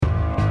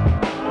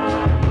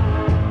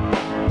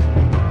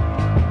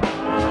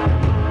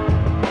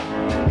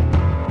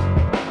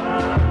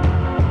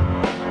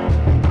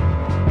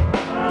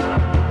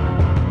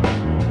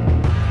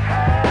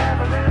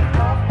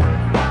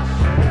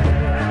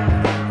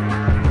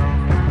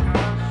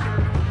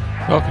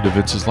Welcome to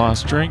Vince's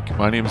Last Drink.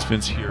 My name is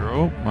Vince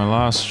Hero. My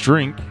last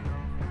drink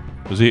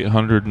was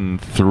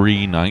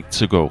 803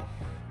 nights ago.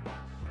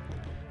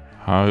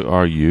 How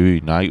are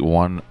you? Night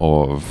one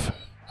of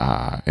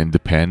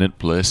independent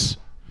bliss.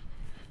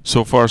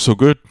 So far, so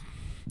good.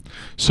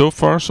 So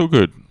far, so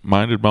good.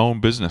 Minded my own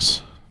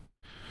business.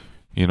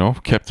 You know,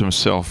 kept to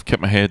myself,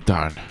 kept my head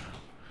down.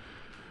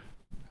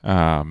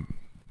 It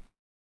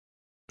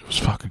was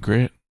fucking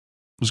great.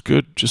 It was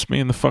good. Just me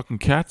and the fucking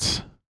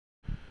cats.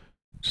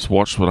 Just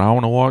watched what I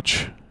want to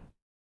watch.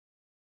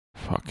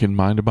 Fucking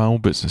minded my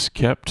own business.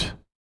 Kept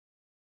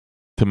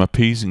to my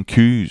P's and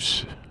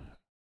Q's.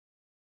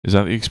 Is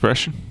that the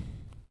expression?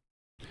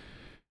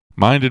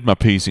 Minded my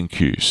P's and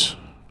Q's.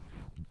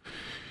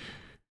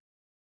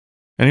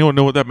 Anyone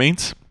know what that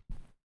means?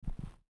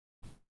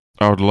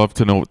 I would love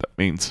to know what that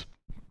means.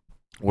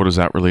 What does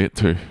that relate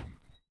to?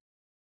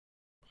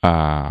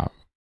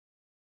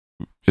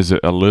 Is it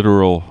a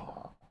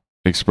literal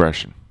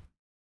expression?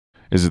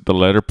 Is it the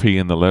letter P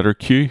and the letter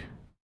Q?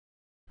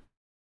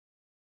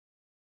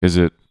 Is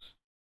it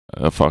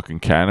a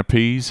fucking can of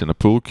peas and a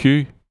pool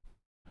cue?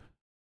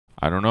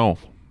 I don't know.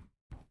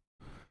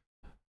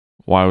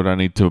 Why would I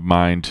need to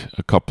mind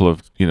a couple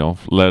of,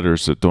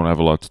 letters that don't have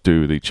a lot to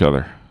do with each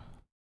other?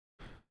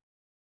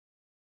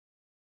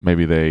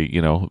 Maybe they,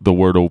 the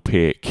word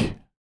opaque.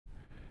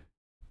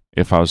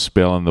 If I was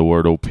spelling the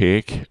word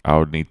opaque, I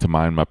would need to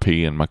mind my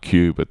P and my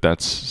Q, but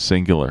that's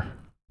singular.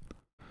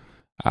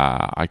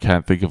 I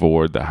can't think of a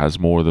word that has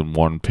more than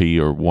one P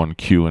or one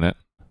Q in it.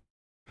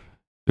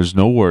 There's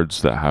no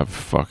words that have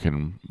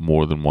fucking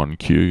more than one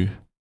Q.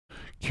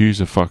 Q's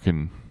a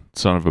fucking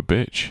son of a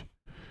bitch.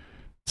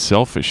 It's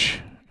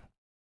selfish.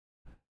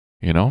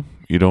 You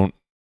don't...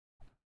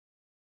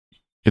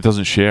 It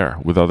doesn't share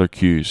with other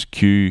Q's.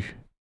 Q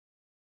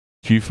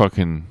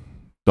fucking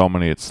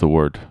dominates the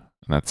word,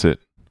 and that's it.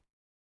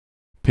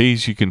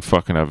 P's, you can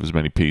fucking have as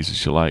many P's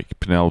as you like.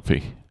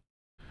 Penelope.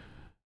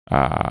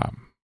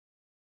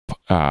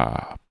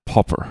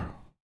 Popper.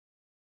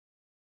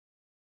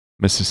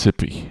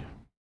 Mississippi.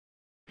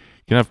 You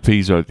can have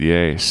P's out the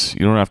ace.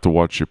 You don't have to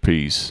watch your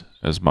P's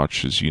as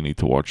much as you need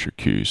to watch your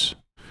Q's.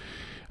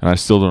 And I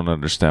still don't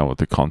understand what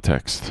the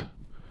context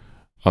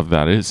of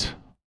that is.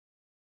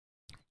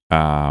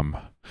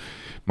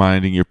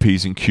 Minding your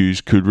P's and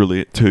Q's could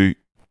relate to...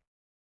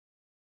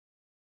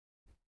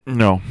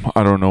 No,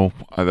 I don't know.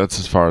 That's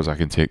as far as I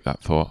can take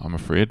that thought, I'm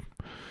afraid.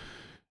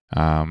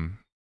 But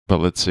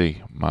let's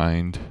see.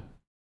 Mind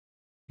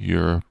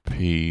your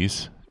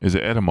P's. Is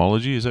it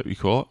etymology? Is that what you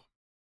call it?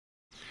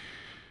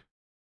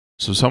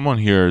 So someone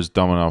here is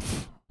dumb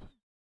enough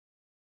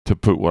to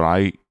put what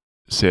I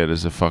said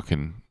as a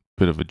fucking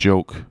bit of a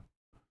joke.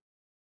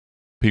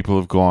 People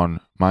have gone,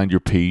 mind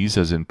your P's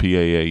as in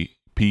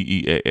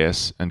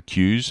P-E-A-S and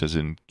Q's as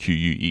in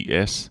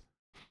Q-U-E-S.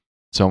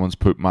 Someone's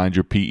put mind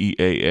your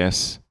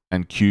P-E-A-S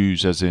and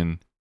Q's as in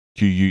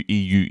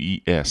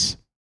Q-U-E-U-E-S.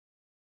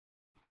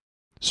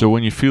 So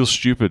when you feel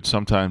stupid,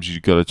 sometimes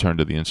you've got to turn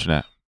to the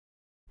internet.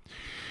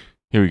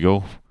 Here we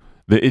go.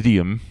 The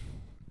idiom,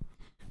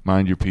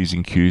 mind your P's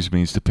and Q's,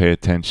 means to pay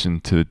attention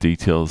to the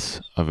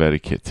details of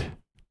etiquette.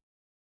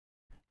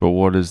 But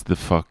what is the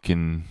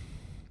fucking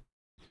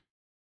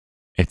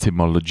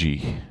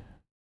etymology?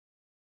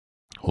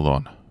 Hold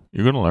on.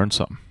 You're going to learn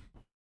something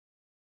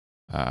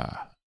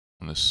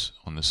on this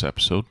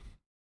episode.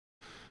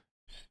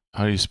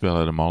 How do you spell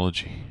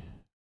etymology?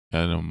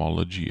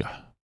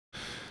 Etymologia.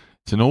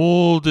 It's an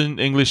old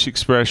English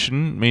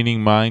expression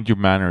meaning mind your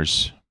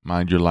manners.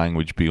 Mind your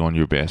language, be on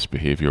your best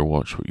behavior,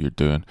 watch what you're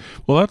doing.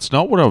 Well, that's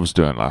not what I was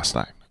doing last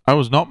night. I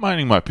was not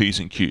minding my P's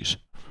and Q's.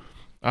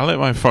 I let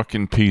my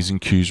fucking P's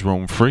and Q's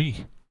roam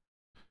free.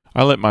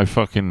 I let my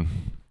Q,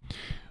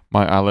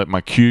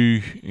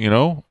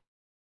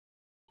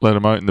 let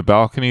him out in the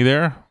balcony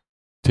there,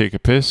 take a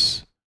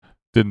piss,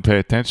 didn't pay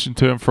attention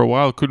to him for a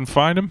while, couldn't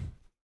find him,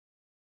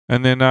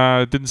 and then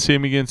didn't see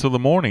him again until the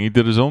morning. He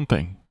did his own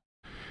thing.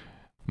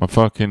 My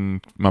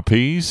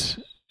P's,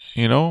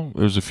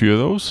 there's a few of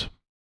those.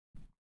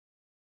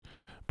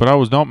 But I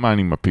was not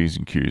minding my P's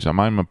and Q's. I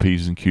mind my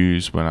P's and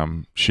Q's when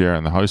I'm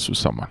sharing the house with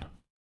someone.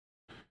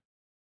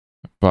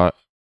 But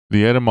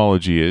the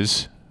etymology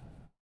is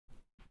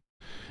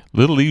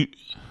hang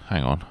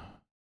on.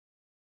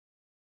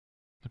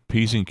 The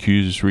P's and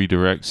Q's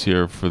redirects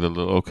here for the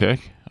little... Okay.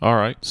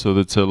 Alright. So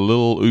that's a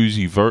Lil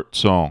Uzi Vert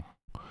song.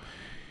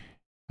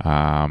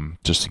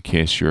 Just in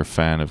case you're a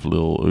fan of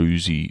Lil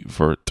Uzi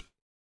Vert.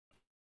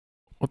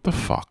 What the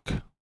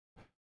fuck?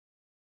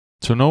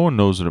 So no one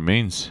knows what it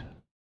means.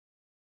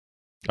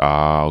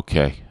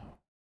 Okay.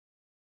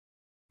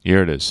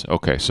 Here it is.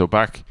 Okay, so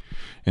back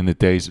in the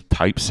days of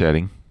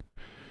typesetting,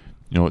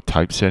 you know what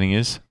typesetting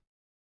is?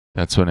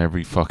 That's when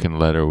every fucking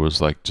letter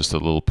was like just a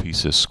little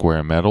piece of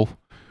square metal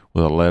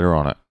with a letter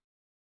on it.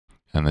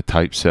 And the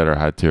typesetter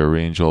had to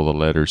arrange all the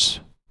letters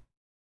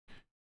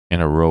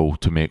in a row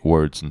to make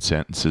words and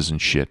sentences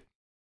and shit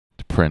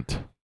to print.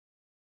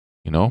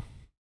 And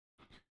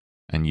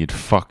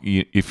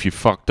if you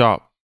fucked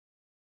up,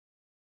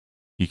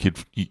 you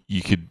could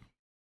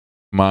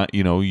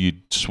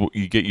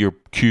you get your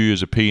Q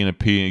as a P and a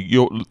P.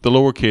 The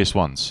lowercase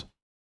ones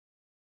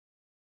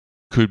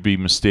could be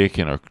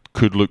mistaken or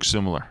could look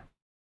similar.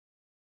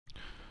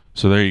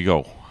 So there you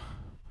go.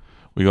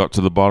 We got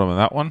to the bottom of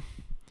that one,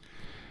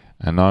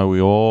 and now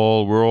we're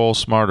all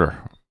smarter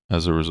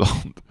as a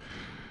result.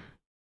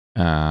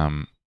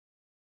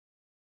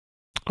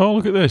 Oh,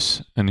 look at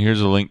this. And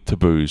here's a link to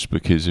booze,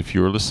 because if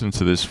you were listening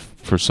to this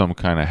for some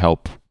kind of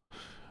help,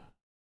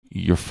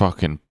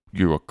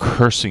 you're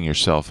cursing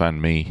yourself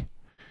and me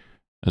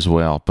as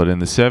well. But in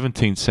the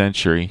 17th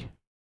century,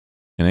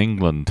 in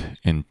England,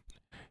 in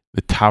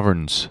the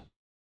taverns,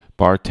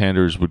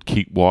 bartenders would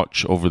keep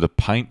watch over the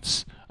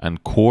pints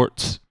and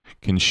quarts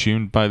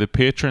consumed by the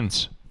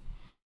patrons,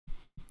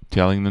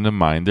 telling them to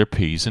mind their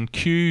P's and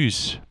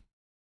Q's.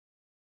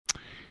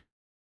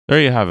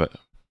 There you have it.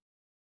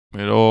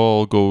 It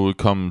all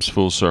comes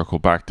full circle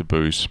back to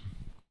booze.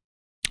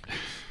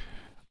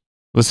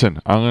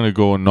 Listen, I'm going to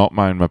go and not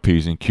mind my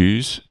P's and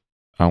Q's.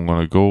 I'm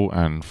going to go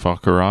and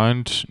fuck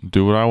around,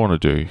 do what I want to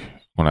do. I'm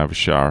going to have a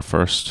shower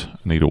first. I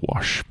need a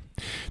wash.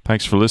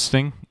 Thanks for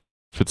listening.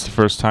 If it's the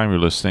first time you're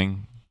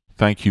listening,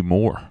 thank you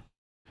more.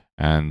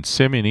 And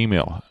send me an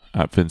email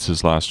at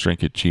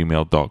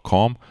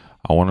vinceslasttdrink@gmail.com.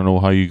 I want to know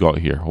how you got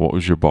here. What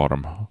was your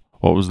bottom?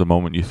 What was the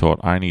moment you thought,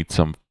 I need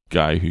some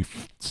guy who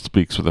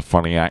speaks with a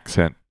funny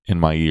accent in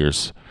my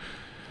ears?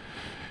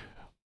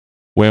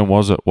 When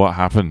was it? What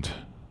happened?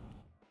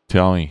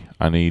 Tell me.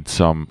 I need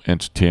some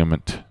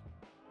entertainment.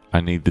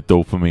 I need the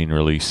dopamine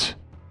release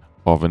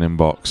of an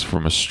inbox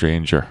from a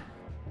stranger.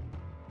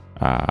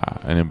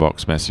 An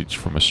inbox message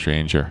from a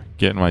stranger.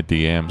 Get in my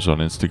DMs on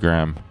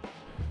Instagram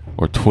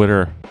or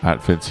Twitter at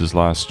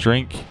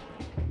vinceslasttdrink.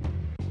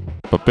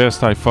 But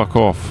best I fuck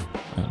off.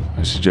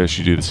 I suggest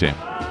you do the same.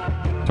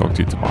 Talk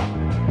to you tomorrow.